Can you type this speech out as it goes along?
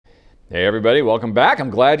Hey everybody, welcome back. I'm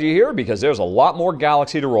glad you're here because there's a lot more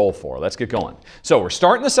Galaxy to roll for. Let's get going. So we're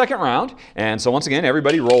starting the second round, and so once again,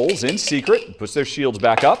 everybody rolls in secret, puts their shields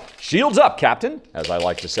back up. Shields up, Captain, as I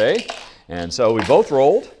like to say. And so we both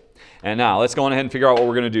rolled, and now let's go on ahead and figure out what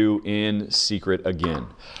we're going to do in secret again.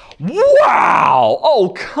 Wow! Oh,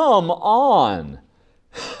 come on!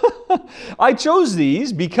 I chose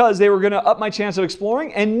these because they were going to up my chance of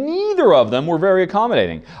exploring, and neither of them were very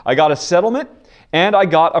accommodating. I got a settlement, and I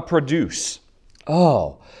got a produce.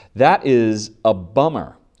 Oh, that is a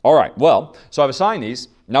bummer. All right, well, so I've assigned these.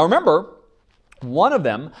 Now remember, one of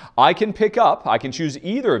them I can pick up. I can choose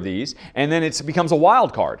either of these, and then it becomes a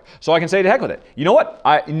wild card. So I can say to heck with it. You know what?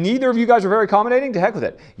 Neither of you guys are very accommodating. To heck with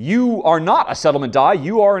it. You are not a settlement die.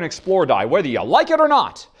 You are an explore die, whether you like it or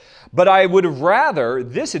not. But I would have rather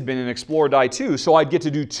this had been an explore die too, so I'd get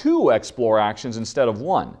to do 2 explore actions instead of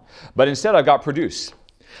 1. But instead I've got produce.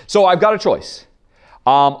 So I've got a choice.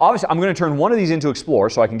 Obviously, I'm going to turn one of these into explore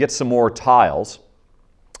so I can get some more tiles.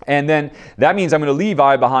 And then that means I'm going to leave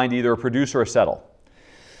behind either a produce or a settle.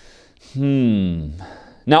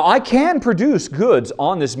 Now, I can produce goods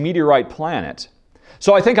on this meteorite planet.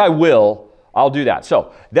 So I think I'll do that.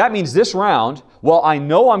 So that means this round, well, I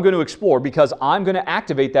know I'm going to explore because I'm going to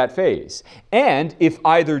activate that phase. And if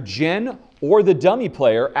either Jen or the dummy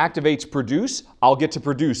player activates produce, I'll get to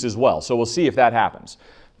produce as well. So we'll see if that happens.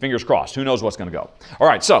 Fingers crossed. Who knows what's going to go. All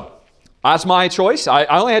right, so that's my choice. I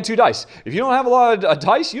only had 2 dice. If you don't have a lot of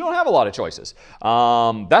dice, you don't have a lot of choices.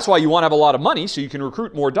 That's why you want to have a lot of money so you can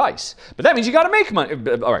recruit more dice. But that means you got to make money.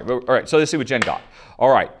 All right, so let's see what Jen got. All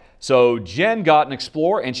right, so Jen got an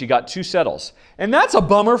explore and she got 2 settles. And that's a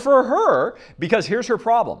bummer for her because here's her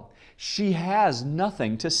problem. She has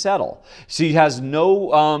nothing to settle. She has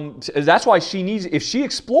no, that's why she needs, if she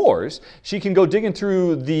explores, she can go digging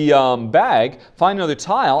through the bag, find another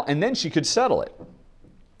tile, and then she could settle it.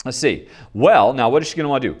 Let's see. Well, now what is she going to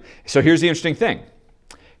want to do? So here's the interesting thing.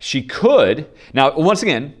 She could, now once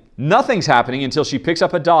again, nothing's happening until she picks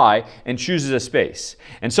up a die and chooses a space.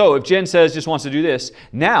 And so if Jen says just wants to do this,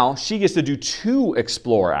 now she gets to do 2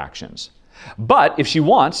 explore actions. But if she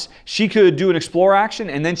wants, she could do an explore action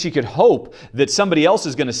and then she could hope that somebody else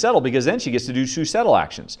is going to settle because then she gets to do 2 settle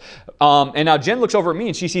actions. And now Jen looks over at me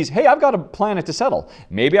and she sees, hey, I've got a planet to settle.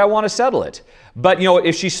 Maybe I want to settle it. But you know,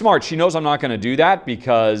 if she's smart, she knows I'm not going to do that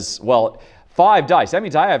because, well, 5 dice. That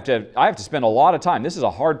means I have to spend a lot of time. This is a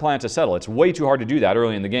hard planet to settle. It's way too hard to do that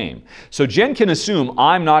early in the game. So Jen can assume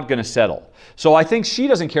I'm not going to settle. So I think she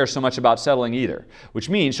doesn't care so much about settling either, which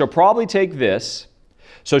means she'll probably take this.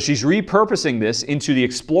 So she's repurposing this into the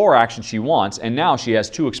explore action she wants, and now she has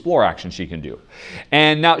 2 explore actions she can do.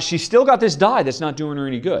 And now she's still got this die that's not doing her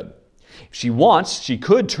any good. If she wants, she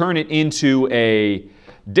could turn it into a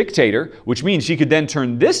dictator, which means she could then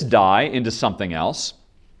turn this die into something else.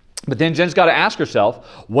 But then Jen's got to ask herself,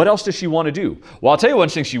 what else does she want to do? Well, I'll tell you one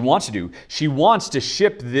thing she wants to do. She wants to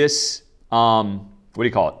ship this, what do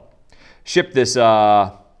you call it? Ship this,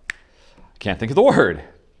 I can't think of the word,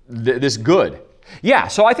 this good. Yeah,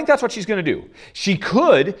 so I think that's what she's going to do. She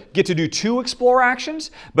could get to do 2 explore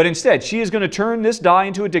actions, but instead she is going to turn this die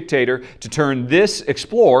into a dictator to turn this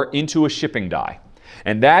explore into a shipping die.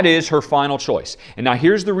 And that is her final choice. And now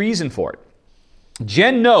here's the reason for it.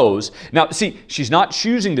 Jen knows, now see, she's not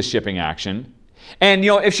choosing the shipping action. And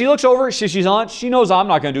you know, if she looks over, she knows I'm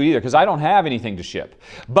not going to do it either because I don't have anything to ship.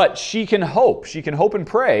 But she can hope and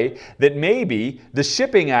pray that maybe the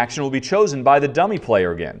shipping action will be chosen by the dummy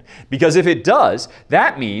player again. Because if it does,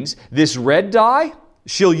 that means this red die,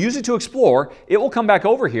 she'll use it to explore, it will come back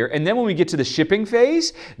over here, and then when we get to the shipping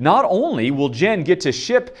phase, not only will Jen get to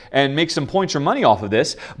ship and make some points or money off of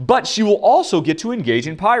this, but she will also get to engage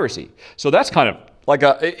in piracy. So that's kind of like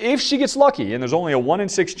if she gets lucky, and there's only a 1 in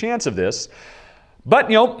 6 chance of this,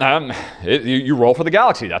 but, you know, you roll for the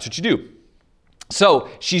galaxy. That's what you do.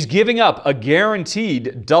 So she's giving up a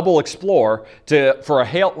guaranteed double explore for a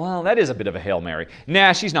Hail... Well, that is a bit of a Hail Mary.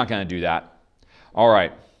 Nah, she's not going to do that. All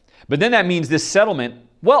right. But then that means this settlement...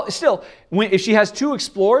 Well, still, if she has 2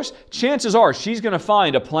 explores, chances are she's going to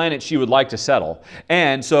find a planet she would like to settle.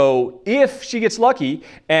 And so if she gets lucky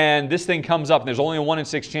and this thing comes up, and there's only a 1 in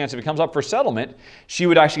 6 chance if it comes up for settlement, she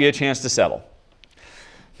would actually get a chance to settle.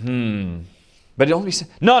 But it only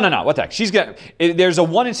no, what the heck? There's a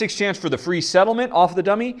 1 in 6 chance for the free settlement off the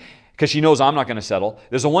dummy because she knows I'm not going to settle.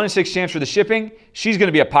 There's a 1 in 6 chance for the shipping. She's going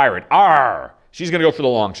to be a pirate. Arr! She's going to go for the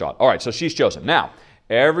long shot. All right, so she's chosen. Now,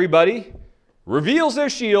 everybody reveals their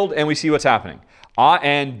shield and we see what's happening.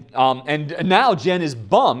 And now Jen is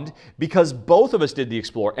bummed because both of us did the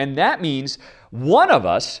explore. And that means one of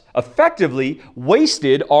us effectively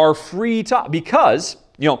wasted our free top because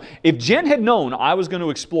You know, if Jen had known I was going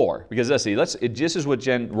to explore, because let's see, this is what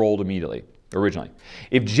Jen rolled immediately, originally.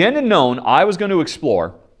 If Jen had known I was going to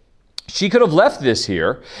explore, she could have left this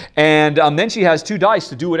here, and then she has 2 dice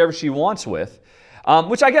to do whatever she wants with,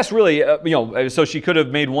 which I guess really, you know, so she could have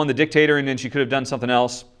made one the dictator, and then she could have done something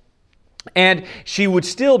else. And she would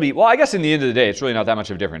still be, well, I guess in the end of the day, it's really not that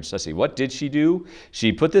much of a difference. Let's see, what did she do?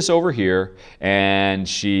 She put this over here, and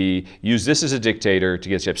she used this as a dictator to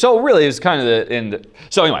get ship. So really, it's kind of the end.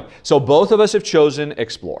 So anyway, so both of us have chosen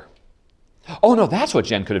explore. Oh no, that's what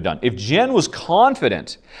Jen could have done. If Jen was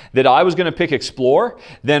confident that I was going to pick explore,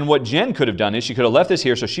 then what Jen could have done is she could have left this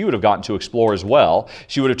here, so she would have gotten to explore as well.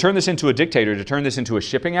 She would have turned this into a dictator to turn this into a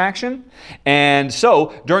shipping action. And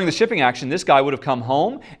so during the shipping action, this guy would have come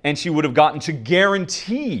home, and she would have gotten to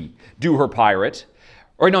guarantee do her pirate.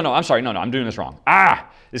 Or no, I'm sorry, no, I'm doing this wrong.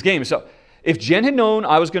 This game is so... If Jen had known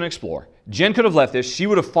I was going to explore, Jen could have left this. She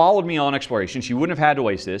would have followed me on exploration. She wouldn't have had to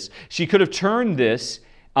waste this. She could have turned this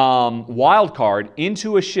wild card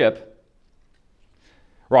into a ship,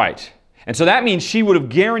 right? And so that means she would have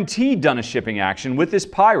guaranteed done a shipping action with this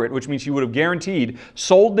pirate, which means she would have guaranteed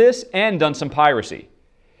sold this and done some piracy,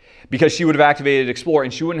 because she would have activated explore,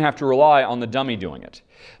 and she wouldn't have to rely on the dummy doing it.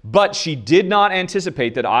 But she did not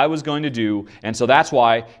anticipate that I was going to do, and so that's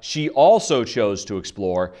why she also chose to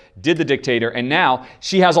explore, did the dictator, and now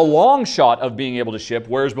she has a long shot of being able to ship,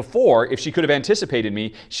 whereas before, if she could have anticipated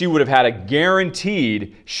me, she would have had a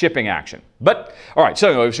guaranteed shipping action. But, all right, so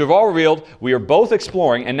anyway, so we've all revealed we are both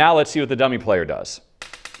exploring, and now let's see what the dummy player does.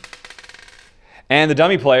 And the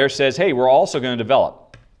dummy player says, hey, we're also going to develop.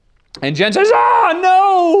 And Jen says,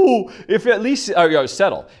 no! If at least,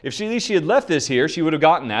 settle. If at least she had left this here, she would have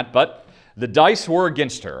gotten that, but the dice were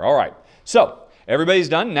against her. All right, so everybody's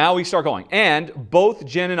done. Now we start going. And both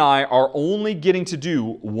Jen and I are only getting to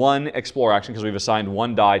do 1 explore action because we've assigned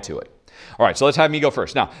 1 die to it. All right, so let's have me go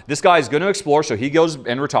first. Now, this guy is going to explore, so he goes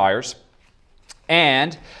and retires.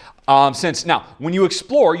 And now, when you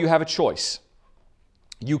explore, you have a choice.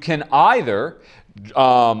 You can either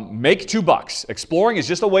make $2. Exploring is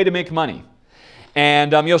just a way to make money.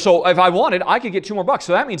 And so if I wanted, I could get 2 more bucks.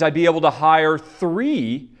 So that means I'd be able to hire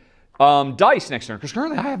 3 dice next turn, because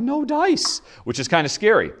currently I have no dice, which is kind of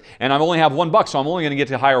scary. And I only have $1, so I'm only going to get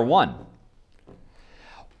to hire 1.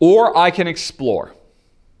 Or I can explore.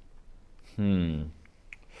 Let's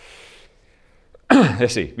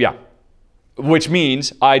see, yeah. Which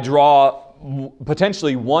means I draw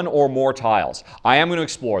potentially 1 or more tiles. I am going to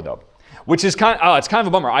explore though. Which is it's kind of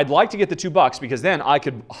a bummer. I'd like to get the $2 because then I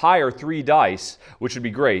could hire 3 dice, which would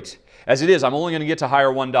be great. As it is, I'm only going to get to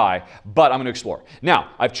hire 1 die, but I'm going to explore.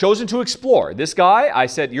 Now, I've chosen to explore. This guy, I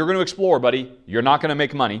said, you're going to explore, buddy. You're not going to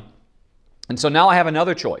make money. And so now I have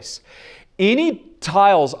another choice. Any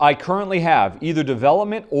tiles I currently have, either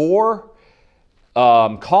development or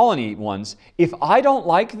colony ones, if I don't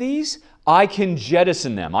like these, I can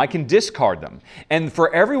jettison them. I can discard them. And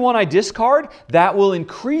for every one I discard, that will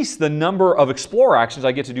increase the number of explore actions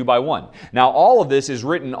I get to do by 1. Now, all of this is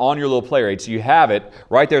written on your little player aid, so you have it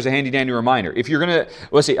right there's a handy dandy reminder. If you're going to,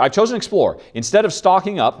 let's see, I've chosen explore. Instead of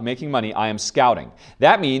stocking up, making money, I am scouting.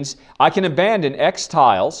 That means I can abandon X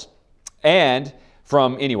tiles and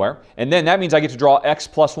from anywhere, and then that means I get to draw X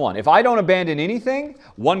plus 1. If I don't abandon anything,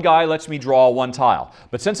 1 guy lets me draw 1 tile.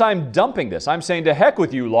 But since I'm dumping this, I'm saying to heck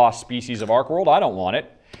with you, lost species of ArkWorld, I don't want it.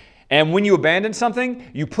 And when you abandon something,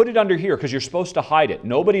 you put it under here because you're supposed to hide it.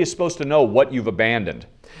 Nobody is supposed to know what you've abandoned.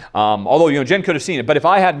 Although, Jen could have seen it. But if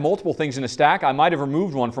I had multiple things in a stack, I might have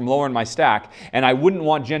removed one from lower in my stack, and I wouldn't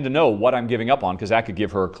want Jen to know what I'm giving up on because that could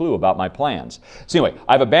give her a clue about my plans. So anyway,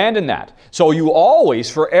 I've abandoned that. So you always,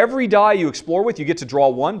 for every die you explore with, you get to draw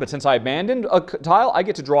 1, but since I abandoned a tile, I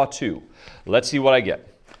get to draw 2. Let's see what I get.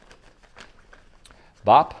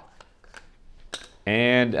 Bop.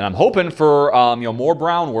 And I'm hoping for more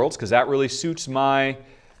brown worlds because that really suits my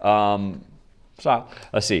style.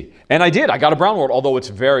 Let's see. And I did. I got a brown world, although it's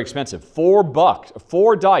very expensive. $4,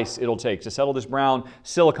 4 dice it'll take to settle this brown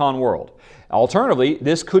silicon world. Alternatively,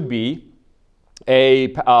 this could be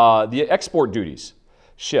the export duties.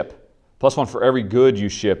 Ship. +1 for every good you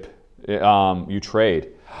ship, you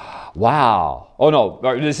trade. Wow. Oh no,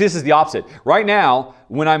 this is the opposite. Right now,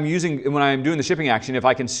 when I'm doing the shipping action, if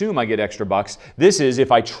I consume, I get extra bucks. This is if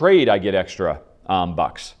I trade, I get extra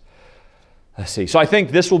bucks. Let's see. So I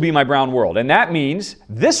think this will be my brown world. And that means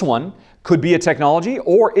this one could be a technology,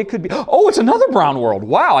 or it could be, oh, it's another brown world.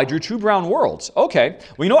 Wow, I drew 2 brown worlds. Okay.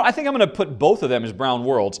 Well, you know what? I think I'm going to put both of them as brown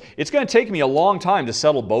worlds. It's going to take me a long time to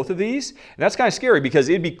settle both of these. And that's kind of scary because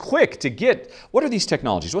it'd be quick to get, what are these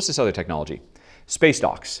technologies? What's this other technology? Space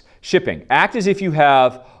docks. Shipping. Act as if you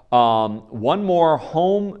have One more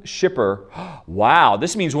home shipper. Wow,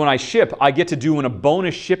 this means when I ship, I get to do a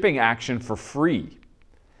bonus shipping action for free.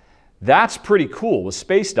 That's pretty cool with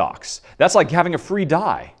space docks. That's like having a free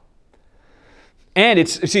die. And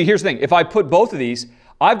see, here's the thing. If I put both of these,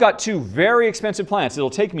 I've got two very expensive planets. It'll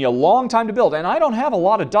take me a long time to build, and I don't have a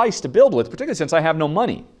lot of dice to build with, particularly since I have no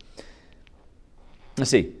money.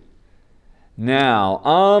 Let's see. Now,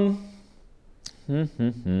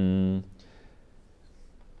 and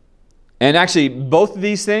actually, both of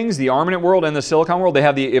these things, the Armament world and the Silicon world, they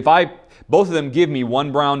have both of them give me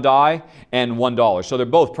one brown die and $1. So they're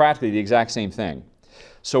both practically the exact same thing.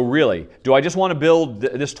 So really, do I just want to build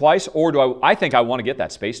this twice, or do I think I want to get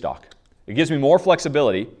that space dock? It gives me more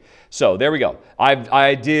flexibility. So there we go.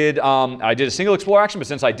 I did a single explore action, but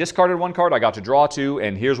since I discarded one card, I got to draw two,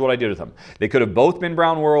 and here's what I did with them. They could have both been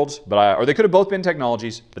brown worlds, or they could have both been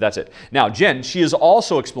technologies, but that's it. Now, Jen, she is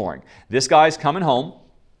also exploring. This guy's coming home,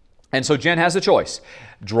 and so Jen has a choice.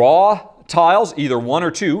 Draw tiles, either 1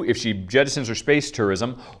 or 2, if she jettisons her space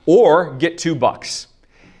tourism, or get $2.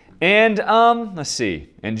 And let's see.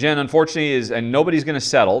 And Jen, unfortunately, and nobody's going to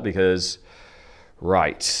settle because...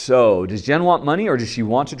 Right, so does Jen want money or does she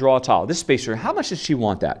want to draw a tile? This space tourism, how much does she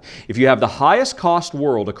want that? If you have the highest cost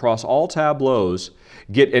world across all tableaus,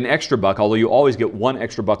 get an extra $1, although you always get $1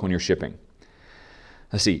 extra when you're shipping.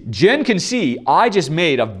 Let's see. Jen can see I just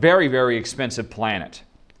made a very, very expensive planet.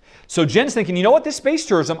 So Jen's thinking, you know what, this space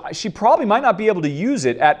tourism, she probably might not be able to use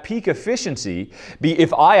it at peak efficiency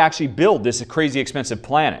if I actually build this crazy expensive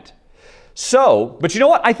planet. So, but you know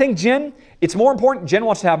what, I think Jen, it's more important, Jen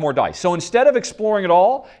wants to have more dice. So instead of exploring it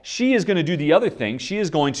all, she is going to do the other thing. She is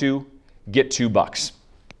going to get $2.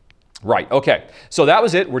 Right, okay. So that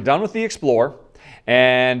was it. We're done with the explore.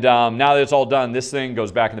 And now that it's all done, this thing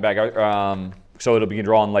goes back in the bag. So it'll be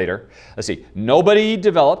drawn later. Let's see. Nobody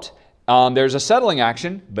developed. There's a settling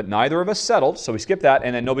action, but neither of us settled, so we skipped that,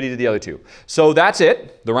 and then nobody did the other two. So that's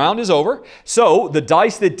it. The round is over. So the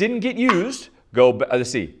dice that didn't get used go, let's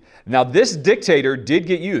see. Now this dictator did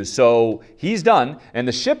get used, so he's done, and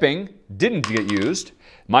the shipping didn't get used.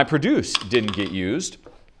 My produce didn't get used.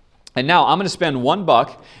 And now I'm going to spend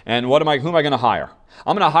 $1, and who am I going to hire?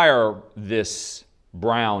 I'm going to hire this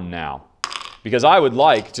brown now, because I would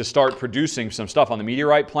like to start producing some stuff on the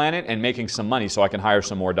meteorite planet and making some money so I can hire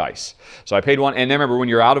some more dice. So I paid $1, and then remember, when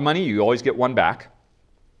you're out of money, you always get $1 back.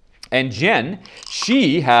 And Jen,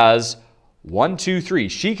 she has 1, 2, 3.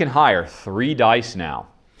 She can hire 3 dice now.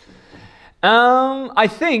 I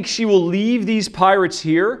think she will leave these pirates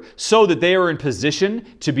here so that they are in position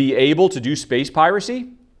to be able to do space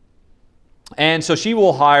piracy. And so she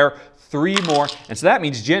will hire 3 more. And so that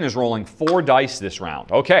means Jen is rolling 4 dice this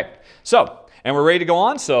round. Okay, so, and we're ready to go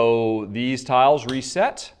on. So these tiles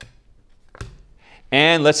reset.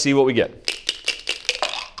 And let's see what we get.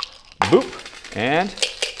 Boop. And,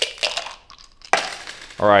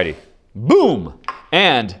 alrighty. Boom.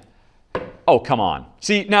 And, oh, come on.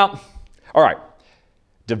 See, now... All right,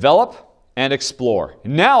 develop and explore.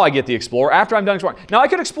 Now I get the explore after I'm done exploring. Now I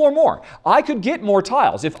could explore more. I could get more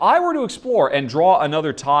tiles. If I were to explore and draw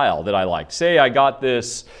another tile that I liked, say I got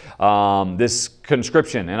this, this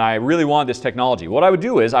conscription and I really wanted this technology, what I would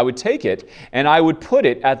do is I would take it and I would put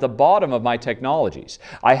it at the bottom of my technologies.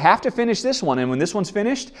 I have to finish this one, and when this one's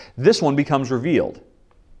finished, this one becomes revealed.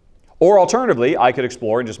 Or alternatively, I could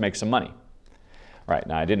explore and just make some money. All right,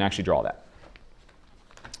 now I didn't actually draw that.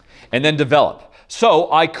 And then develop. So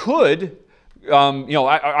I could,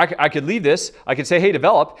 I could leave this. I could say, hey,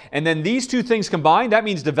 develop. And then these two things combined, that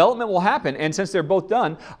means development will happen. And since they're both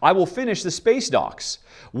done, I will finish the space docks,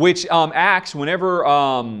 which acts whenever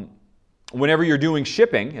you're doing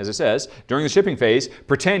shipping, as it says, during the shipping phase,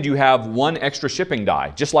 pretend you have 1 extra shipping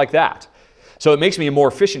die, just like that. So it makes me a more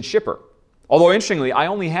efficient shipper. Although, interestingly, I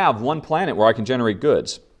only have 1 planet where I can generate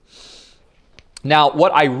goods. Now,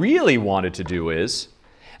 what I really wanted to do is,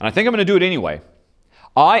 and I think I'm going to do it anyway.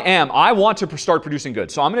 I want to start producing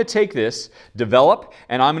goods. So I'm going to take this, develop,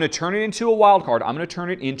 and I'm going to turn it into a wild card. I'm going to turn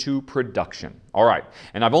it into production. All right.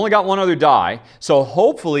 And I've only got 1 other die, so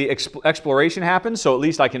hopefully exploration happens, so at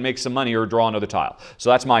least I can make some money or draw another tile. So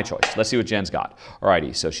that's my choice. Let's see what Jen's got. All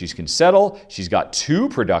righty. So she can settle. She's got 2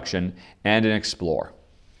 production and an explore.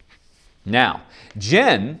 Now,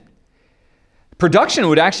 Jen, production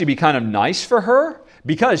would actually be kind of nice for her,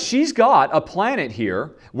 because she's got a planet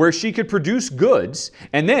here where she could produce goods,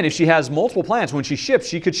 and then if she has multiple planets, when she ships,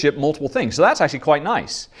 she could ship multiple things. So that's actually quite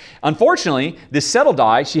nice. Unfortunately, this settle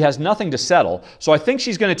die, she has nothing to settle, so I think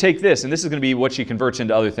she's going to take this, and this is going to be what she converts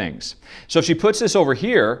into other things. So if she puts this over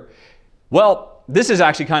here, well, this is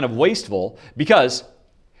actually kind of wasteful, because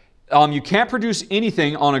you can't produce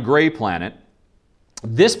anything on a gray planet,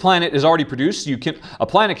 This planet is already produced. A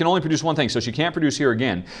planet can only produce one thing, so she can't produce here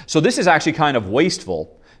again. So this is actually kind of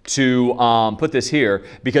wasteful to put this here,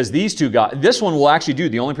 because these two guys, this one will actually do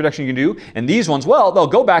the only production you can do, and these ones, well, they'll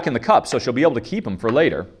go back in the cup, so she'll be able to keep them for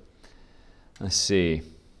later. Let's see.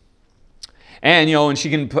 And, you know, and she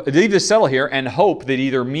can leave this settle here and hope that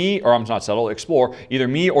either me, or I'm not settle, explore, either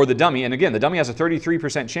me or the dummy. And again, the dummy has a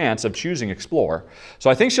 33% chance of choosing explore.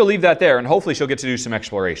 So I think she'll leave that there, and hopefully she'll get to do some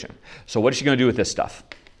exploration. So what is she going to do with this stuff?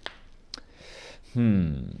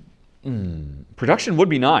 Production would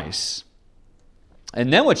be nice.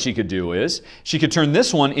 And then what she could do is, she could turn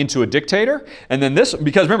this one into a dictator, and then this,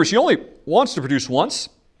 because remember, she only wants to produce once.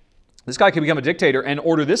 This guy can become a dictator and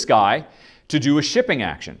order this guy to do a shipping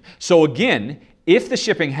action. So again, if the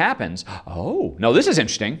shipping happens, oh, no, this is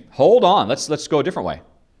interesting. Hold on, let's go a different way.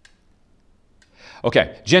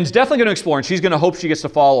 Okay, Jen's definitely going to explore, and she's going to hope she gets to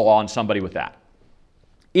follow on somebody with that.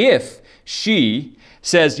 If she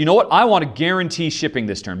says, you know what, I want to guarantee shipping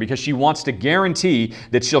this turn, because she wants to guarantee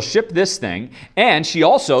that she'll ship this thing, and she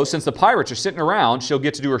also, since the pirates are sitting around, she'll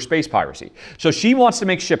get to do her space piracy. So she wants to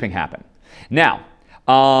make shipping happen. Now,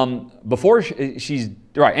 before she's,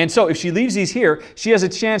 right, and so if she leaves these here, she has a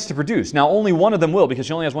chance to produce. Now, only one of them will, because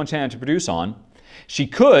she only has one chance to produce on. She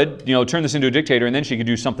could, you know, turn this into a dictator, and then she could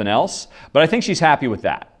do something else, but I think she's happy with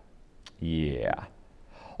that. Yeah.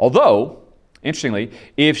 Although, interestingly,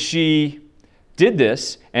 if she did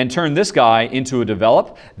this and turned this guy into a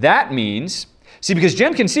develop, that means, see, because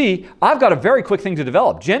Jen can see, I've got a very quick thing to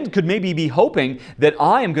develop. Jen could maybe be hoping that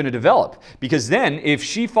I am going to develop, because then if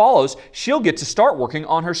she follows, she'll get to start working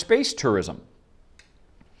on her space tourism.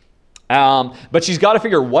 But she's got to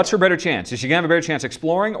figure, what's her better chance? Is she going to have a better chance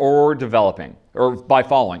exploring or developing, or by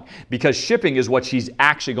following? Because shipping is what she's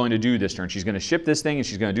actually going to do this turn. She's going to ship this thing, and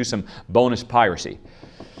she's going to do some bonus piracy.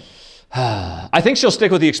 I think she'll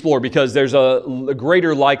stick with the Explorer, because there's a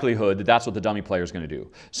greater likelihood that that's what the dummy player is going to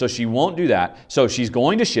do. So she won't do that. So she's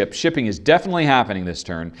going to ship. Shipping is definitely happening this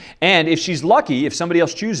turn. And if she's lucky, if somebody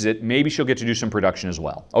else chooses it, maybe she'll get to do some production as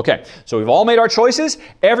well. Okay, so we've all made our choices.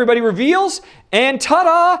 Everybody reveals. And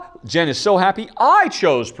ta-da! Jen is so happy. I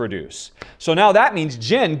chose produce. So now that means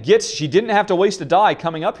Jen gets, she didn't have to waste a die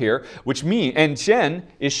coming up here, which means, and Jen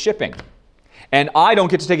is shipping. And I don't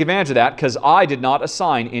get to take advantage of that, because I did not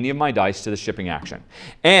assign any of my dice to the shipping action.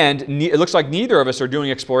 And it looks like neither of us are doing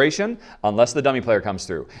exploration unless the dummy player comes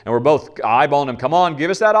through. And we're both eyeballing him. Come on, give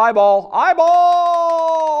us that eyeball. Eyeball!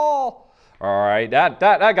 All right, that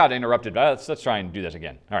got interrupted. Let's try and do this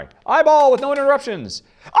again. All right, eyeball with no interruptions.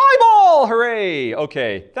 Eyeball! Hooray!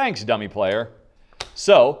 Okay, thanks, dummy player.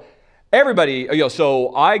 So everybody,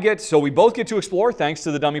 so we both get to explore thanks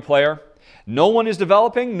to the dummy player. No one is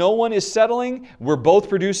developing, no one is settling, we're both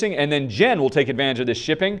producing, and then Jen will take advantage of this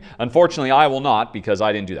shipping. Unfortunately, I will not, because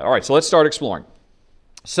I didn't do that. All right, so let's start exploring.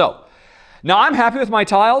 So, now I'm happy with my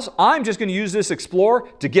tiles. I'm just going to use this Explorer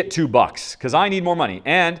to get $2, because I need more money.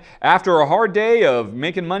 And after a hard day of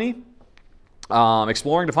making money,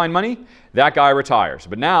 exploring to find money, that guy retires.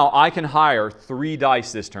 But now I can hire 3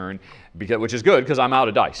 dice this turn, which is good, because I'm out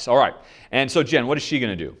of dice. All right, and so Jen, what is she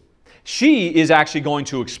going to do? She is actually going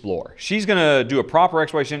to explore. She's going to do a proper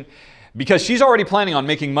exploration, because she's already planning on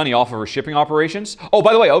making money off of her shipping operations. Oh,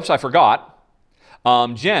 by the way, oops, I forgot.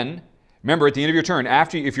 Jen, remember at the end of your turn,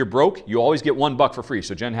 if you're broke, you always get $1 for free.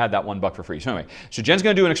 So Jen had that $1 for free. So anyway, so Jen's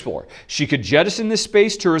going to do an explore. She could jettison this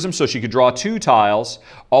space tourism, so she could draw 2 tiles.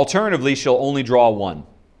 Alternatively, she'll only draw 1.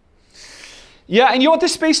 Yeah, and you know what,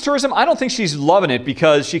 this space tourism, I don't think she's loving it,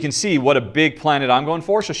 because she can see what a big planet I'm going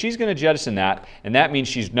for, so she's going to jettison that, and that means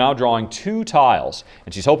she's now drawing 2 tiles,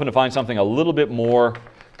 and she's hoping to find something a little bit more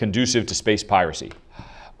conducive to space piracy.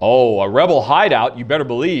 Oh, a rebel hideout, you better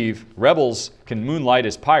believe rebels can moonlight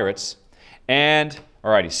as pirates. And,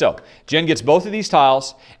 alrighty, so Jen gets both of these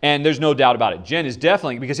tiles, and there's no doubt about it. Jen is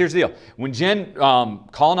definitely, because here's the deal, when Jen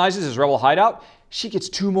colonizes his rebel hideout, she gets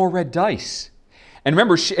 2 more red dice. And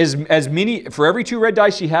remember, for every 2 red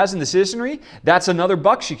dice she has in the Citizenry, that's another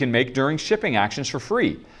 $1 she can make during shipping actions for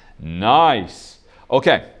free. Nice.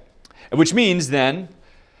 Okay, which means then,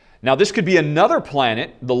 now this could be another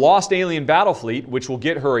planet, the Lost Alien Battle Fleet, which will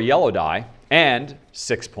get her a yellow die and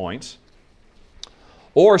 6 points.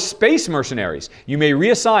 Or space mercenaries. You may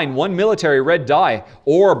reassign 1 military red die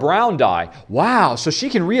or a brown die. Wow, so she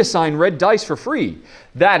can reassign red dice for free.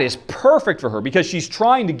 That is perfect for her, because she's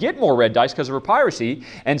trying to get more red dice because of her piracy,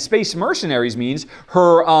 and space mercenaries means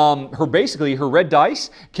basically her red dice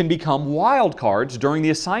can become wild cards during the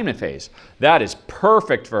assignment phase. That is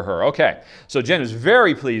perfect for her. Okay, so Jen is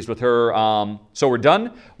very pleased with her. So we're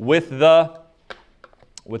done with the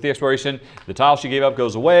With the expiration, the tile she gave up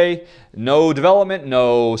goes away. No development,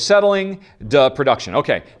 no settling, production.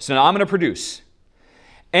 Okay, so now I'm going to produce.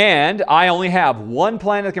 And I only have one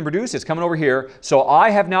planet that can produce. It's coming over here. So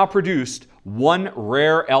I have now produced one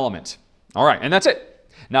rare element. All right, and that's it.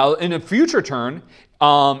 Now, in a future turn,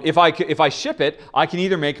 if I ship it, I can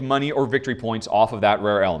either make money or victory points off of that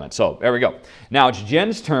rare element. So there we go. Now it's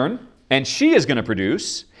Jen's turn, and she is going to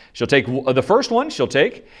produce. She'll take the first one, she'll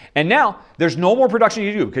take, and now there's no more production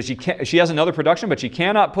you do because she has another production, but she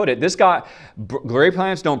cannot put it. This guy, gray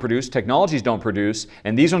planets don't produce, technologies don't produce,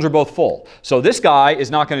 and these ones are both full. So this guy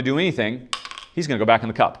is not going to do anything. He's going to go back in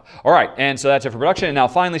the cup. All right, and so that's it for production. And now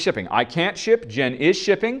finally shipping. I can't ship, Jen is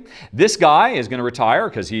shipping. This guy is going to retire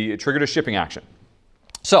because he triggered a shipping action.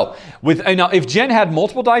 So, now if Jen had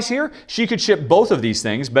multiple dice here, she could ship both of these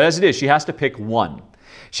things, but as it is, she has to pick one.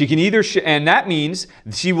 She can either, and that means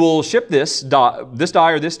she will ship this die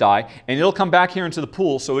or this die, and it'll come back here into the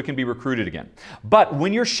pool so it can be recruited again. But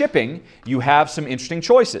when you're shipping, you have some interesting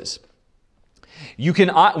choices. You can,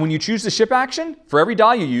 when you choose the ship action, for every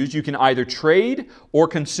die you use, you can either trade or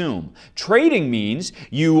consume. Trading means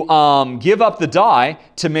you give up the die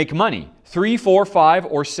to make money, 3, 4, 5,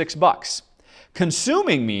 or 6 bucks.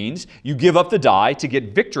 Consuming means you give up the die to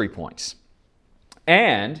get victory points.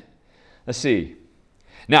 And, let's see.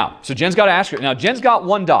 Now, so Jen's got to ask her. Now, Jen's got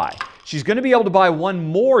one die. She's going to be able to buy one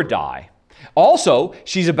more die. Also,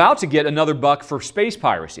 she's about to get another buck for space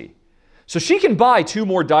piracy. So she can buy 2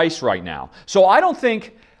 more dice right now. So I don't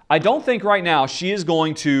think right now she is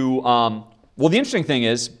going to, well, the interesting thing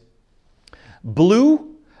is,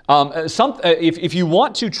 blue, if you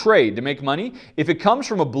want to trade to make money, if it comes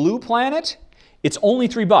from a blue planet, it's only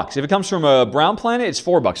 3 bucks. If it comes from a brown planet, it's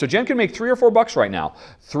 4 bucks. So Jen can make 3 or 4 bucks right now.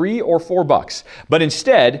 3 or 4 bucks. But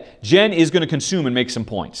instead, Jen is going to consume and make some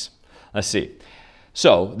points. Let's see.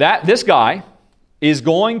 So this guy is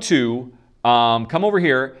going to come over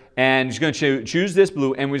here and he's going to choose this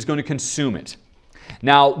blue and he's going to consume it.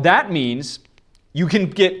 Now that means you can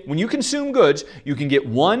get, when you consume goods, you can get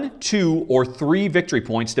 1, 2, or 3 victory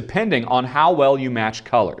points depending on how well you match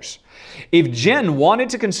colors. If Jen wanted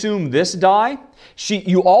to consume this die,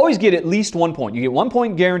 you always get at least 1 point. You get 1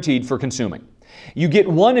 point guaranteed for consuming. You get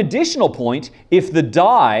 1 additional point if the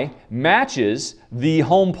die matches the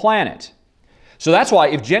home planet. So that's why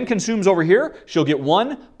if Jen consumes over here, she'll get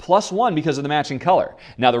 1 plus 1 because of the matching color.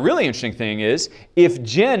 Now the really interesting thing is, if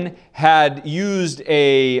Jen had used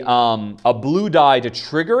a blue die to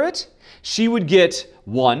trigger it, she would get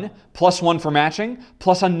 1 plus 1 for matching,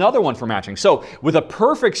 plus another 1 for matching. So with a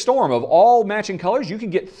perfect storm of all matching colors, you can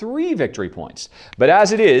get 3 victory points. But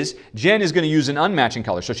as it is, Jen is going to use an unmatching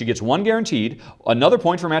color. So she gets 1 guaranteed, another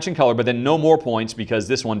point for matching color, but then no more points because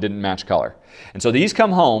this one didn't match color. And so these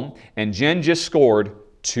come home, and Jen just scored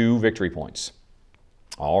 2 victory points.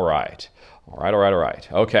 All right. All right, all right, all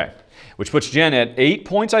right. Okay. Which puts Jen at 8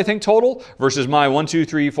 points, I think, total, versus my 1, 2,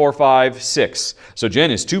 3, 4, 5, 6. So Jen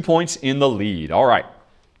is 2 points in the lead. All right.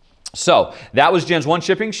 So that was Jen's 1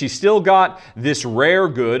 shipping. She still got this rare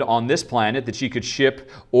good on this planet that she could ship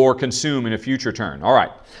or consume in a future turn. All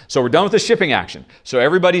right. So we're done with the shipping action. So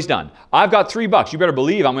everybody's done. I've got 3 bucks. You better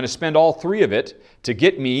believe I'm going to spend all 3 of it to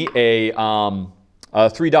get me a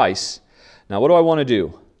 3 dice. Now, what do I want to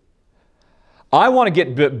do? I want to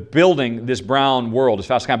get building this brown world as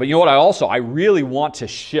fast as I can. But you know what? I really want to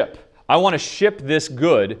ship. I want to ship this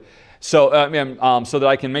good so, so that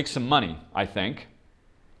I can make some money, I think.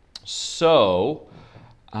 So,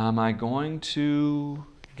 am I going to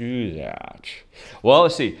do that? Well,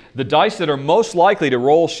 let's see. The dice that are most likely to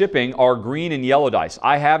roll shipping are green and yellow dice.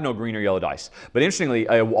 I have no green or yellow dice. But interestingly,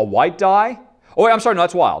 a white die. Oh, wait, I'm sorry. No,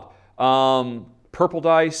 that's wild. Purple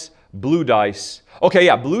dice, blue dice. Okay,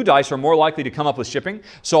 yeah, blue dice are more likely to come up with shipping.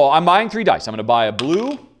 So I'm buying 3 dice. I'm going to buy a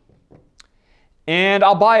blue, and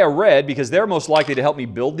I'll buy a red because they're most likely to help me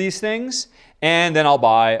build these things. And then I'll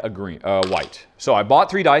buy a white. So I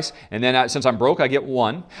bought 3 dice, and then since I'm broke, I get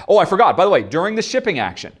 1. Oh, I forgot. By the way, during the shipping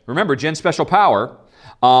action, remember Jen's special power,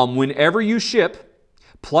 whenever you ship,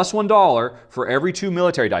 plus $1 for every 2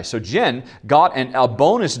 military dice. So Jen got a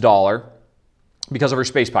bonus $1 because of her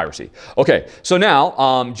space piracy. Okay, so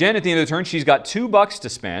now Jen at the end of the turn, she's got 2 bucks to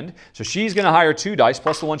spend. So she's going to hire 2 dice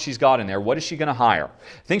plus the 1 she's got in there. What is she going to hire?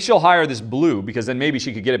 I think she'll hire this blue because then maybe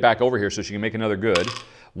she could get it back over here so she can make another good.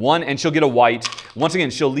 1, and she'll get a white. Once again,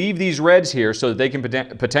 she'll leave these reds here so that they can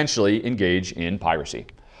potentially engage in piracy.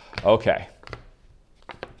 Okay.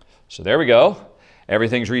 So there we go.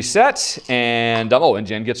 Everything's reset, and oh, and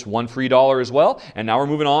Jen gets 1 free $1 as well. And now we're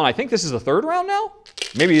moving on. I think this is the 3rd round now?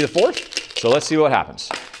 Maybe the 4th? So let's see what happens.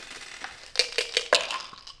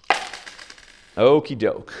 Okie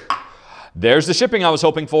doke. There's the shipping I was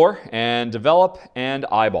hoping for, and develop and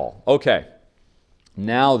eyeball. Okay,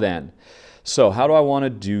 now then, so how do I want to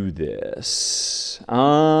do this?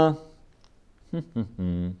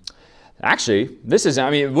 Actually, this is, I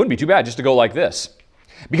mean, it wouldn't be too bad just to go like this.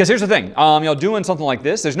 Because here's the thing, doing something like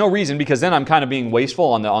this, there's no reason, because then I'm kind of being wasteful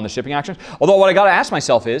on the shipping actions. Although what I got to ask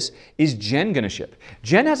myself is Jen going to ship?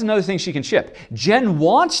 Jen has another thing she can ship. Jen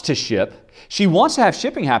wants to ship. She wants to have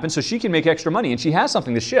shipping happen so she can make extra money, and she has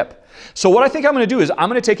something to ship. So what I think I'm going to do is I'm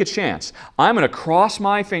going to take a chance. I'm going to cross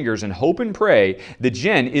my fingers and hope and pray that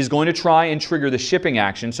Jen is going to try and trigger the shipping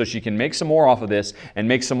action so she can make some more off of this and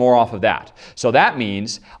make some more off of that. So that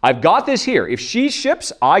means I've got this here. If she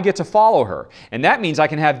ships, I get to follow her. And that means I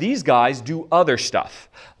can have these guys do other stuff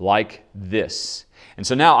like this. And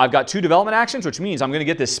so now I've got 2 development actions, which means I'm going to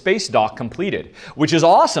get this space dock completed, which is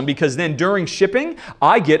awesome because then during shipping,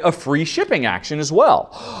 I get a free shipping action as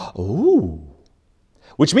well. Ooh.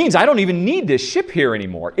 Which means I don't even need this ship here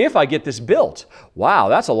anymore if I get this built. Wow,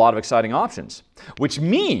 that's a lot of exciting options. Which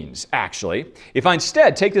means, actually, if I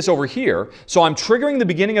instead take this over here, so I'm triggering the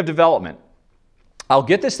beginning of development, I'll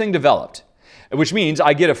get this thing developed. Which means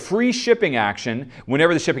I get a free shipping action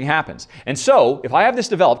whenever the shipping happens. And so, if I have this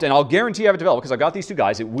developed, and I'll guarantee I have it developed because I've got these 2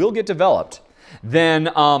 guys, it will get developed, then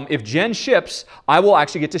if Jen ships, I will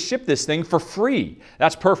actually get to ship this thing for free.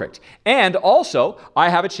 That's perfect. And also, I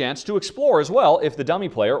have a chance to explore as well if the dummy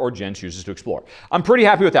player or Jen chooses to explore. I'm pretty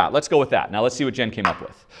happy with that. Let's go with that. Now let's see what Jen came up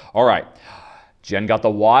with. All right. Jen got the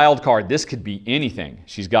wild card. This could be anything.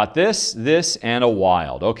 She's got this, this, and a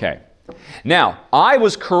wild. Okay. Now, I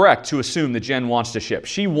was correct to assume that Jen wants to ship.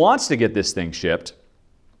 She wants to get this thing shipped,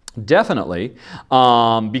 definitely,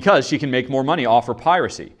 because she can make more money off her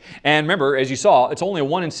piracy. And remember, as you saw, it's only a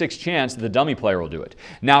 1 in 6 chance that the dummy player will do it.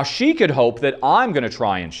 Now, she could hope that I'm going to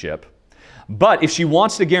try and ship, but if she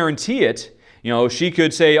wants to guarantee it, she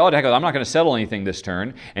could say, oh, heck, I'm not going to settle anything this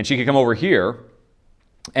turn, and she could come over here,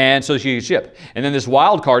 and so she could ship. And then this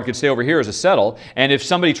wild card could stay over here as a settle. And if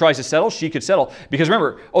somebody tries to settle, she could settle. Because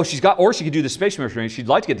remember, or she could do the space mercenaries. She'd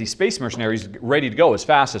like to get these space mercenaries ready to go as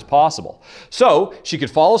fast as possible. So she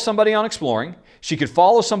could follow somebody on exploring. She could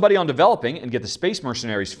follow somebody on developing and get the space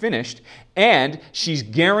mercenaries finished. And she's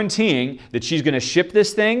guaranteeing that she's going to ship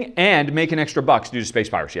this thing and make an extra bucks due to space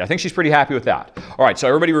piracy. I think she's pretty happy with that. All right, so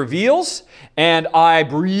everybody reveals, and I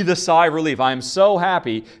breathe a sigh of relief. I am so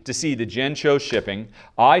happy to see that Jen chose shipping.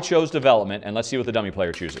 I chose development, and let's see what the dummy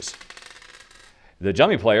player chooses. The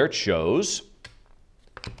dummy player chose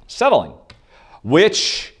settling,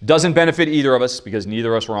 which doesn't benefit either of us because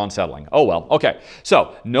neither of us were on settling. Oh well, okay.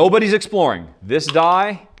 So nobody's exploring. This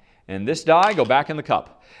die and this die go back in the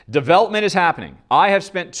cup. Development is happening. I have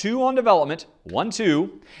spent 2 on development, 1,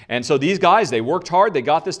 2, and so these guys, they worked hard, they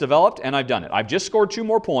got this developed, and I've done it. I've just scored 2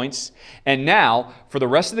 more points, and now for the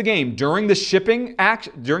rest of the game, during the shipping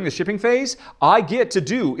phase, I get to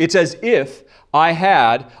do, it's as if I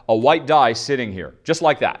had a white die sitting here, just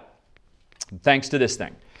like that, thanks to this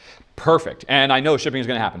thing. Perfect, and I know shipping is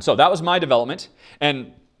going to happen. So that was my development,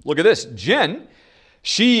 and look at this. Jen,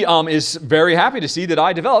 she is very happy to see that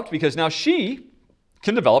I developed because now she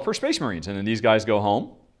can develop her Space Marines. And then these guys go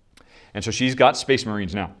home. And so she's got Space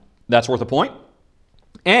Marines now. That's worth a point.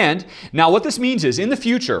 And now what this means is in the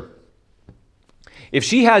future, if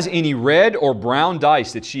she has any red or brown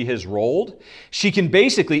dice that she has rolled, she can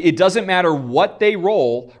basically, it doesn't matter what they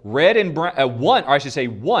roll, red and brown,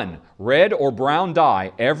 one red or brown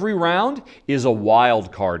die every round is a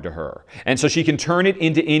wild card to her. And so she can turn it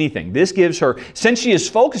into anything. This gives her, since she is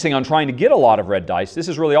focusing on trying to get a lot of red dice, this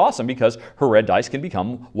is really awesome because her red dice can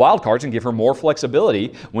become wild cards and give her more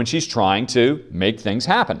flexibility when she's trying to make things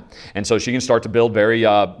happen. And so she can start to build very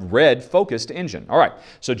red-focused engine. All right,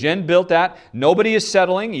 so Jen built that. Nobody is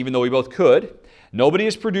settling, even though we both could. Nobody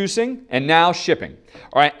is producing, and now shipping.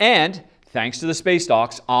 All right, and thanks to the space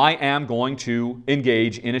docks, I am going to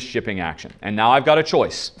engage in a shipping action. And now I've got a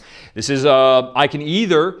choice. This is, I can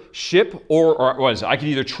either ship or what is it? I can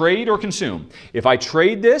either trade or consume. If I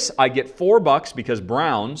trade this, I get $4 because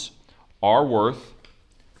browns are worth,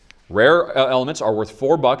 rare elements are worth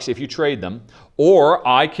 $4 if you trade them, or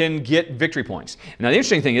I can get victory points. Now the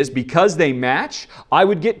interesting thing is, because they match, I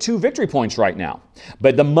would get 2 victory points right now.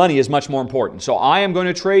 But the money is much more important. So I am going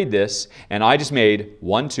to trade this, and I just made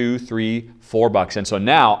 $1, $2, $3, $4. And so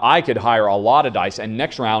now I could hire a lot of dice, and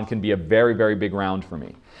next round can be a very, very big round for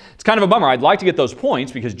me. It's kind of a bummer. I'd like to get those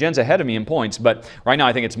points because Jen's ahead of me in points, but right now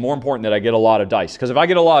I think it's more important that I get a lot of dice. Because if I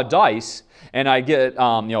get a lot of dice, and I get,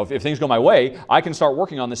 if things go my way, I can start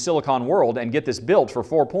working on the Silicon World and get this built for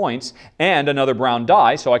 4 points and another brown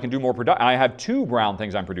die so I can do more production. I have 2 brown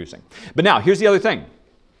things I'm producing. But now, here's the other thing.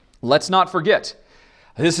 Let's not forget,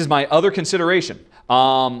 This is my other consideration.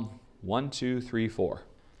 1, 2, 3, 4.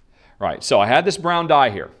 Right, so I had this brown die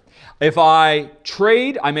here. If I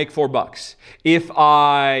trade, I make $4. If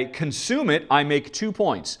I consume it, I make 2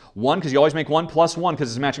 points. 1, because you always make 1 plus 1 because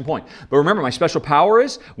it's a matching point. But remember, my special power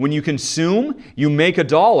is when you consume, you make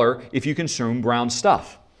 $1 if you consume brown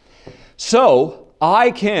stuff. So I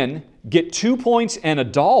can get 2 points and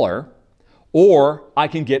 $1, or I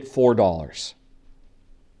can get $4.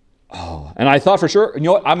 Oh, and I thought for sure, you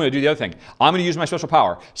know what, I'm going to do the other thing. I'm going to use my special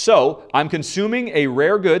power. So I'm consuming a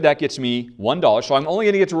rare good. That gets me $1. So I'm only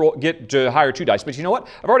going to get to hire 2 dice. But you know what?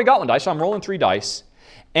 I've already got 1 dice, so I'm rolling 3 dice.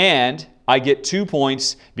 And I get 2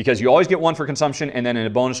 points because you always get 1 for consumption and then a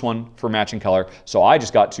bonus 1 for matching color. So I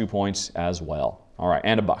just got 2 points as well. All right,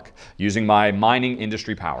 and $1 using my mining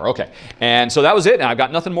industry power. Okay, and so that was it. Now I've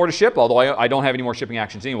got nothing more to ship, although I don't have any more shipping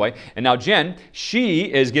actions anyway. And now Jen, she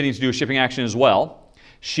is getting to do a shipping action as well.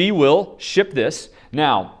 She will ship this.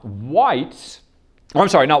 Now, whites, oh, I'm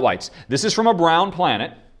sorry, not whites. This is from a brown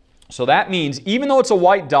planet. So that means even though it's a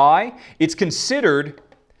white die, it's considered,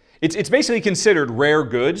 it's basically considered rare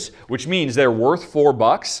goods, which means they're worth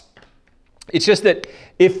 $4. It's just that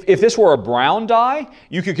if this were a brown die,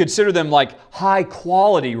 you could consider them like high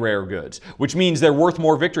quality rare goods, which means they're worth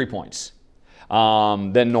more victory points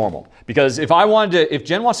than normal. Because if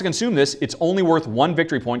Jen wants to consume this, it's only worth 1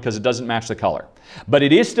 victory point because it doesn't match the color. But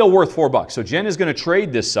it is still worth $4. So Jen is going to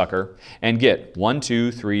trade this sucker and get 1,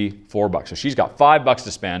 2, 3, $4. So she's got $5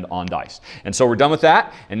 to spend on dice. And so we're done with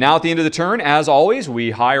that. And now at the end of the turn, as always,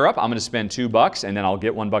 we hire up. I'm going to spend $2 and then I'll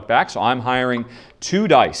get $1 back. So I'm hiring 2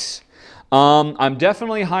 dice. I'm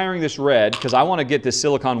definitely hiring this red because I want to get this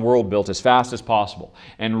Silicon world built as fast as possible.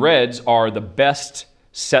 And reds are the best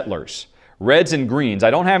settlers. Reds and greens. I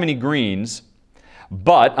don't have any greens,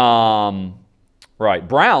 but right,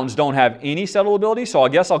 browns don't have any settle ability, so I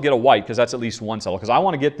guess I'll get a white because that's at least 1 settle because I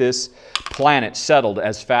want to get this planet settled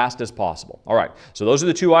as fast as possible. All right, so those are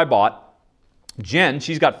the 2 I bought. Jen,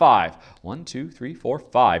 she's got 5. 1, 2, 3, 4,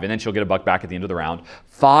 5. And then she'll get $1 back at the end of the round.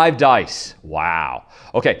 5 dice. Wow.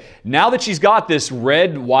 Okay, now that she's got this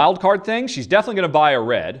red wildcard thing, she's definitely going to buy a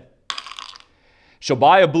red. She'll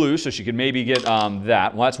buy a blue, so she could maybe get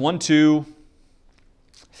that. Well, that's 1, 2,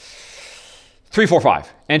 3, 4,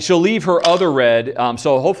 5. And she'll leave her other red.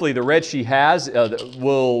 So hopefully the red she has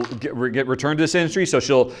will get returned to this industry. So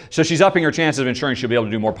she's upping her chances of ensuring she'll be able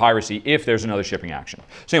to do more piracy if there's another shipping action.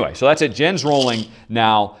 So anyway, so that's it. Jen's rolling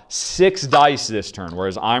now 6 dice this turn,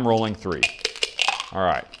 whereas I'm rolling 3. All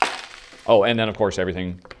right. Oh, and then of course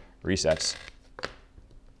everything resets.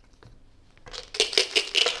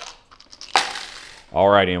 All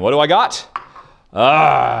righty, and what do I got?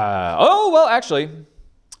 Oh, well, actually,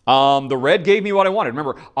 the red gave me what I wanted.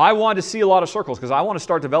 Remember, I wanted to see a lot of circles because I want to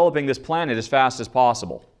start developing this planet as fast as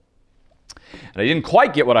possible. And I didn't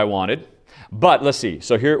quite get what I wanted, but let's see.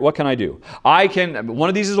 So here, what can I do? One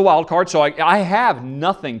of these is a wild card, so I have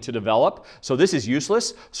nothing to develop, so this is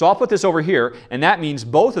useless. So I'll put this over here, and that means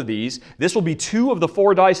both of these. This will be 2 of the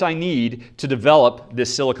 4 dice I need to develop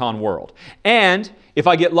this Silicon world. And if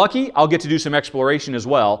I get lucky, I'll get to do some exploration as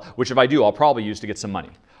well, which if I do, I'll probably use to get some money.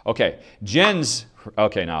 Okay, Jen's,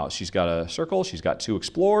 okay, now she's got a circle, she's got 2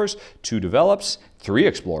 explorers, 2 develops, 3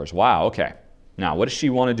 explorers. Wow, okay. Now, what does she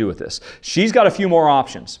want to do with this? She's got a few more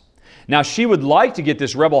options. Now, she would like to get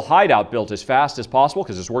this rebel hideout built as fast as possible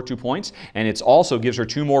because it's worth 2 points, and it also gives her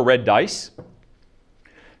 2 more red dice.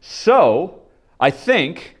 So, I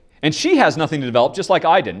think, and she has nothing to develop, just like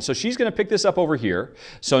I didn't, so she's going to pick this up over here.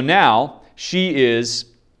 So now, she is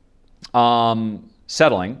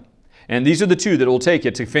settling, and these are the 2 that it will take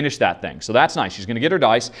it to finish that thing. So that's nice. She's going to get her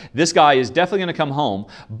dice. This guy is definitely going to come home,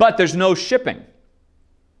 but there's no shipping.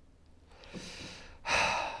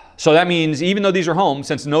 So that means even though these are home,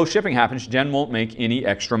 since no shipping happens, Jen won't make any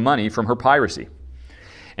extra money from her piracy.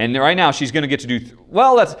 And right now she's going to get to do,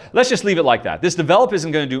 well, let's just leave it like that. This develop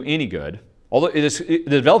isn't going to do any good, although the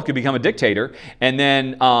develop could become a dictator, and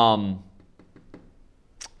then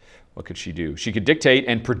what could she do? She could dictate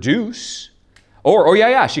and produce, or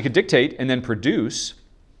yeah, she could dictate and then produce.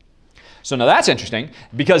 So now that's interesting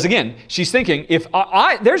because again, she's thinking if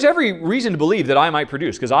there's every reason to believe that I might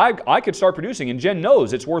produce because I could start producing and Jen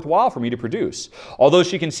knows it's worthwhile for me to produce. Although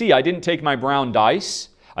she can see I didn't take my brown dice.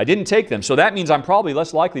 I didn't take them, so that means I'm probably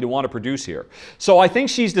less likely to want to produce here. So I think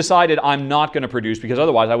she's decided I'm not going to produce because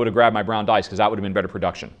otherwise I would have grabbed my brown dice because that would have been better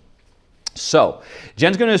production. So,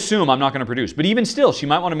 Jen's going to assume I'm not going to produce. But even still, she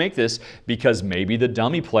might want to make this because maybe the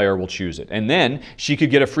dummy player will choose it. And then she could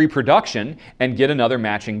get a free production and get another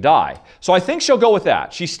matching die. So I think she'll go with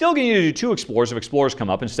that. She's still going to do 2 explorers if explorers come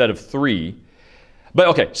up instead of 3. But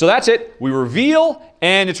okay, so that's it. We reveal,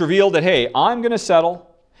 and it's revealed that, hey, I'm going to settle.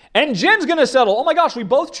 And Jen's going to settle. Oh my gosh, we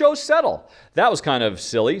both chose settle. That was kind of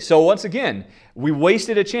silly. So once again, we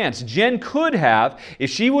wasted a chance. Jen could have, if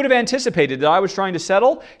she would have anticipated that I was trying to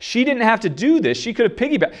settle, she didn't have to do this. She could have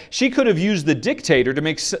piggybacked. She could have used the dictator to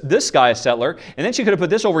make this guy a settler, and then she could have put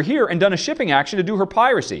this over here and done a shipping action to do her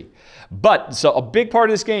piracy. But, so a big part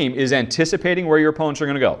of this game is anticipating where your opponents are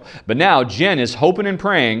going to go. But now Jen is hoping and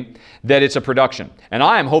praying that it's a production. And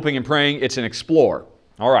I am hoping and praying it's an explore.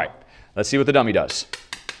 All right, let's see what the dummy does.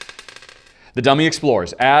 The dummy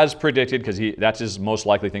explores, as predicted, because that's his most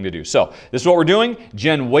likely thing to do. So this is what we're doing.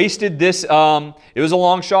 Jen wasted this. It was a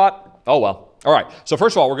long shot. Oh, well. All right. So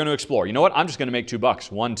first of all, we're going to explore. You know what? I'm just going to make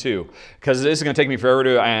 $2. 1, 2. Because this is going to take me forever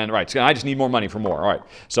to, and right, I just need more money for more. All right.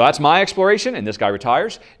 So that's my exploration, and this guy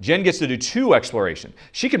retires. Jen gets to do 2 exploration.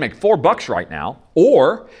 She could make $4 right now,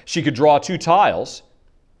 or she could draw 2 tiles,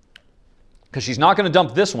 because she's not going to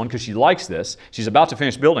dump this one because she likes this. She's about to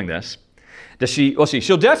finish building this. Does she? We'll see.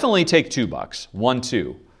 She'll definitely take $2. 1,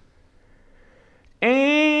 2.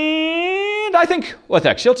 And I think, what the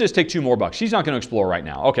heck, she'll just take 2 more bucks. She's not going to explore right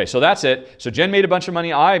now. Okay, so that's it. So Jen made a bunch of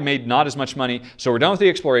money. I made not as much money. So we're done with the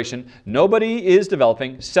exploration. Nobody is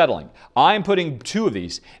developing, settling. I'm putting 2 of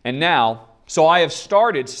these. And now, so I have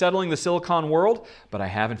started settling the Silicon world, but I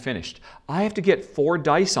haven't finished. I have to get 4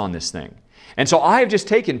 dice on this thing. And so I have just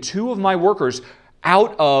taken 2 of my workers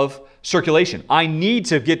out of circulation. I need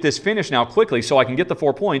to get this finished now quickly so I can get the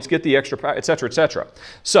 4 points, get the extra, etc., etc.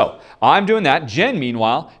 So I'm doing that. Jen,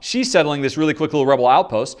 meanwhile, she's settling this really quick little rebel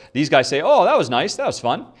outpost. These guys say, oh, that was nice. That was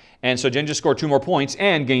fun. And so Jen just scored 2 more points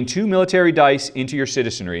and gained 2 military dice into your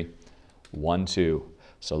citizenry. 1, 2.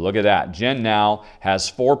 So look at that. Jen now has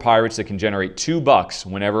 4 pirates that can generate $2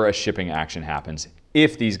 whenever a shipping action happens,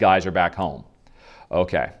 if these guys are back home.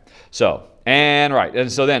 Okay. So, and right,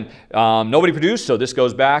 and so then nobody produced, so this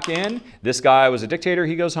goes back in. This guy was a dictator,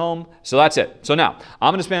 he goes home. So that's it. So now,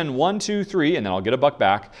 I'm going to spend 1, 2, 3, and then I'll get $1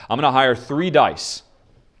 back. I'm going to hire 3 dice.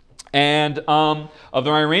 And of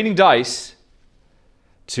the remaining dice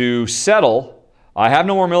to settle, I have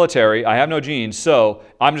no more military, I have no genes, so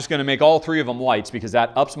I'm just going to make all 3 of them whites because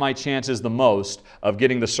that ups my chances the most of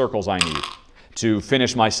getting the circles I need to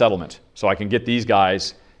finish my settlement. So I can get these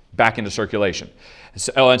guys back into circulation.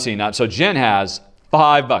 So, oh, let's see. Now, so Jen has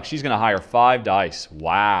 $5. She's going to hire 5 dice.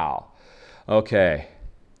 Wow. Okay.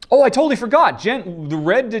 Oh, I totally forgot. The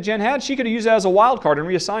red that Jen had, she could have used that as a wild card and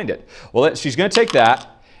reassigned it. Well, she's going to take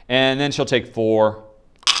that, and then she'll take 4. All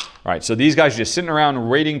right, so these guys are just sitting around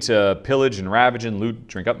waiting to pillage and ravage and loot,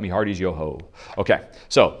 drink up me hearties, yo-ho. Okay,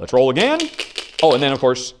 so let's roll again. Oh, and then, of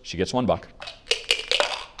course, she gets $1.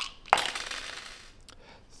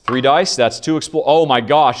 3 dice, that's 2 explore. Oh my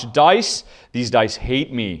gosh, dice. These dice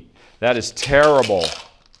hate me. That is terrible.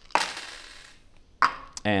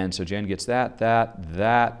 And so Jen gets that.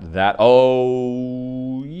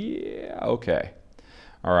 Oh, yeah, okay.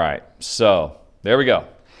 All right, so there we go.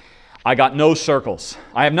 I got no circles.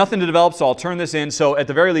 I have nothing to develop, so I'll turn this in. So at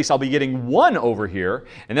the very least, I'll be getting 1 over here,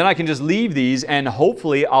 and then I can just leave these, and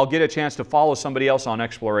hopefully I'll get a chance to follow somebody else on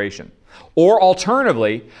exploration. Or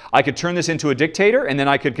alternatively, I could turn this into a dictator, and then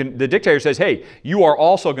the dictator says, hey, you are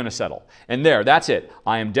also going to settle. And there, that's it.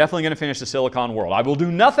 I am definitely going to finish the Silicon world. I will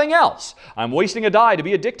do nothing else. I'm wasting a die to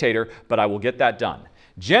be a dictator, but I will get that done.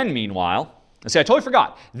 Jen, meanwhile, see, I totally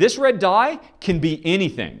forgot. This red die can be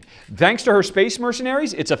anything. Thanks to her space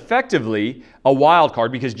mercenaries, it's effectively a wild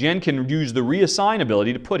card because Jen can use the reassign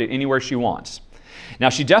ability to put it anywhere she wants. Now,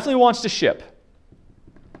 she definitely wants to ship.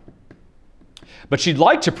 But she'd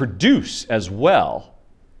like to produce as well.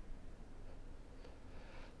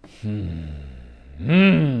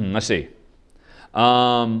 Let's see.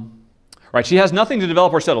 Right, she has nothing to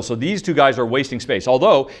develop or settle, so these 2 guys are wasting space.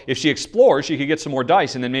 Although, if she explores, she could get some more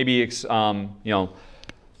dice and then maybe, you know,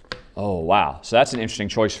 oh, wow. So that's an interesting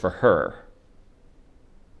choice for her.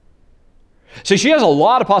 So she has a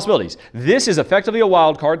lot of possibilities. This is effectively a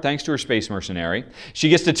wild card thanks to her space mercenary. She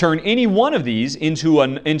gets to turn any one of these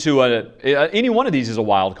any one of these is a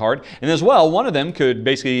wild card. And as well, one of them could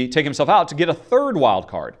basically take himself out to get a 3rd wild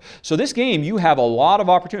card. So this game, you have a lot of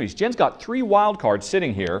opportunities. Jen's got 3 wild cards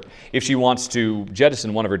sitting here if she wants to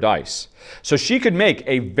jettison one of her dice. So she could make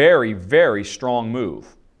a very, very strong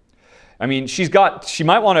move. I mean, she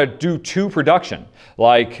might want to do 2 production.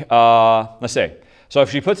 Like, let's say, so if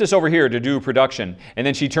she puts this over here to do production, and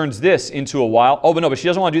then she turns this into a wild... Oh, but no, but she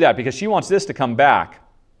doesn't want to do that because she wants this to come back.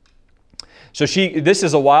 So this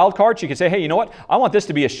is a wild card. She could say, hey, you know what? I want this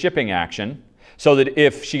to be a shipping action so that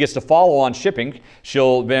if she gets to follow on shipping,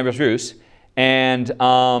 she'll... And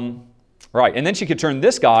Right, and then she could turn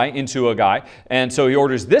this guy into a guy, and so he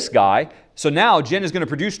orders this guy. So now Jen is going to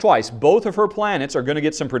produce twice. Both of her planets are going to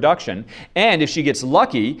get some production, and if she gets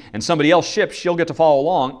lucky and somebody else ships, she'll get to follow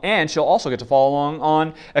along, and she'll also get to follow along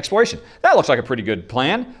on exploration. That looks like a pretty good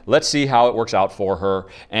plan. Let's see how it works out for her.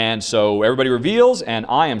 And so everybody reveals, and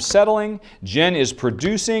I am settling. Jen is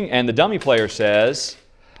producing, and the dummy player says,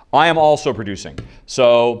 I am also producing.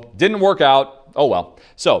 So didn't work out. Oh well.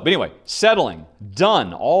 So, but anyway, settling,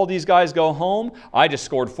 done. All these guys go home. I just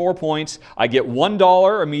scored 4 points. I get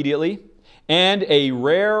 $1 immediately and a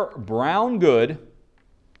rare brown good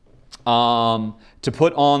to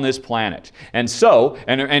put on this planet. And so,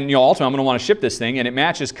 and you know, ultimately I'm going to want to ship this thing, and it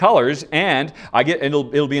matches colors, and I get,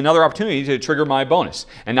 it'll be another opportunity to trigger my bonus.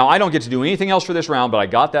 And now I don't get to do anything else for this round, but I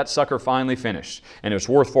got that sucker finally finished, and it was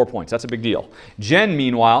worth 4 points. That's a big deal. Jen,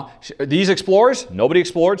 meanwhile, these explorers, nobody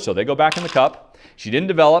explored, so they go back in the cup. She didn't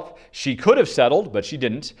develop. She could have settled, but she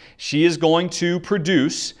didn't. She is going to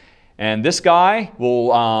produce, and this guy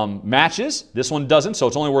will matches. This one doesn't, so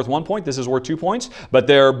it's only worth 1 point. This is worth 2 points, but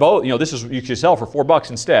they're both, you know, this is, you could sell for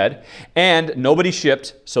 $4 instead, and nobody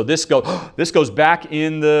shipped, so this goes back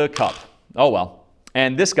in the cup. Oh well.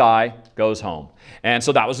 And this guy goes home. And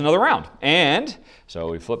so that was another round. And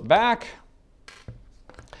so we flip back.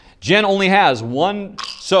 Jen only has one,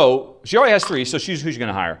 so she already has 3, so who's she going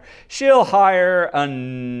to hire? She'll hire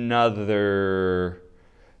another,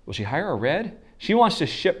 will she hire a red? She wants to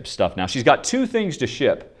ship stuff now. She's got 2 things to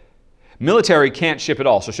ship. Military can't ship at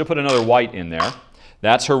all, so she'll put another white in there.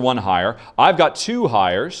 That's her 1 hire. I've got 2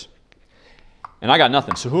 hires, and I got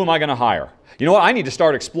nothing, so who am I going to hire? You know what? I need to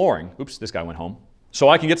start exploring. Oops, this guy went home. So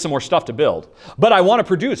I can get some more stuff to build. But I want to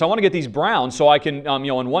produce. I want to get these browns so I can, you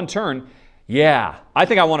know, in 1 turn, yeah, I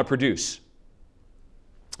think I want to produce.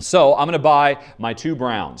 So I'm going to buy my 2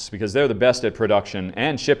 browns because they're the best at production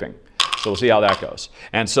and shipping. So we'll see how that goes.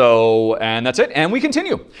 And so, and that's it. And we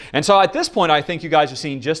continue. And so at this point, I think you guys have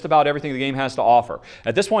seen just about everything the game has to offer.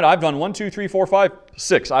 At this point, I've done 1, 2, 3, 4, 5,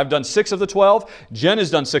 6. I've done 6 of the 12. Jen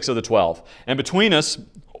has done 6 of the 12. And between us,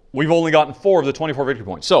 we've only gotten 4 of the 24 victory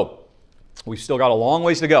points. So we've still got a long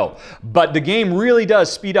ways to go. But the game really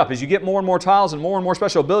does speed up. As you get more and more tiles and more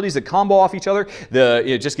special abilities that combo off each other,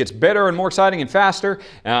 it just gets better and more exciting and faster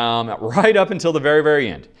right up until the very, very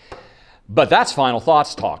end. But that's Final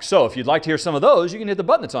Thoughts Talk. So if you'd like to hear some of those, you can hit the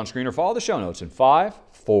button that's on screen or follow the show notes in 5,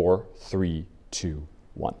 4, 3, 2,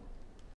 1.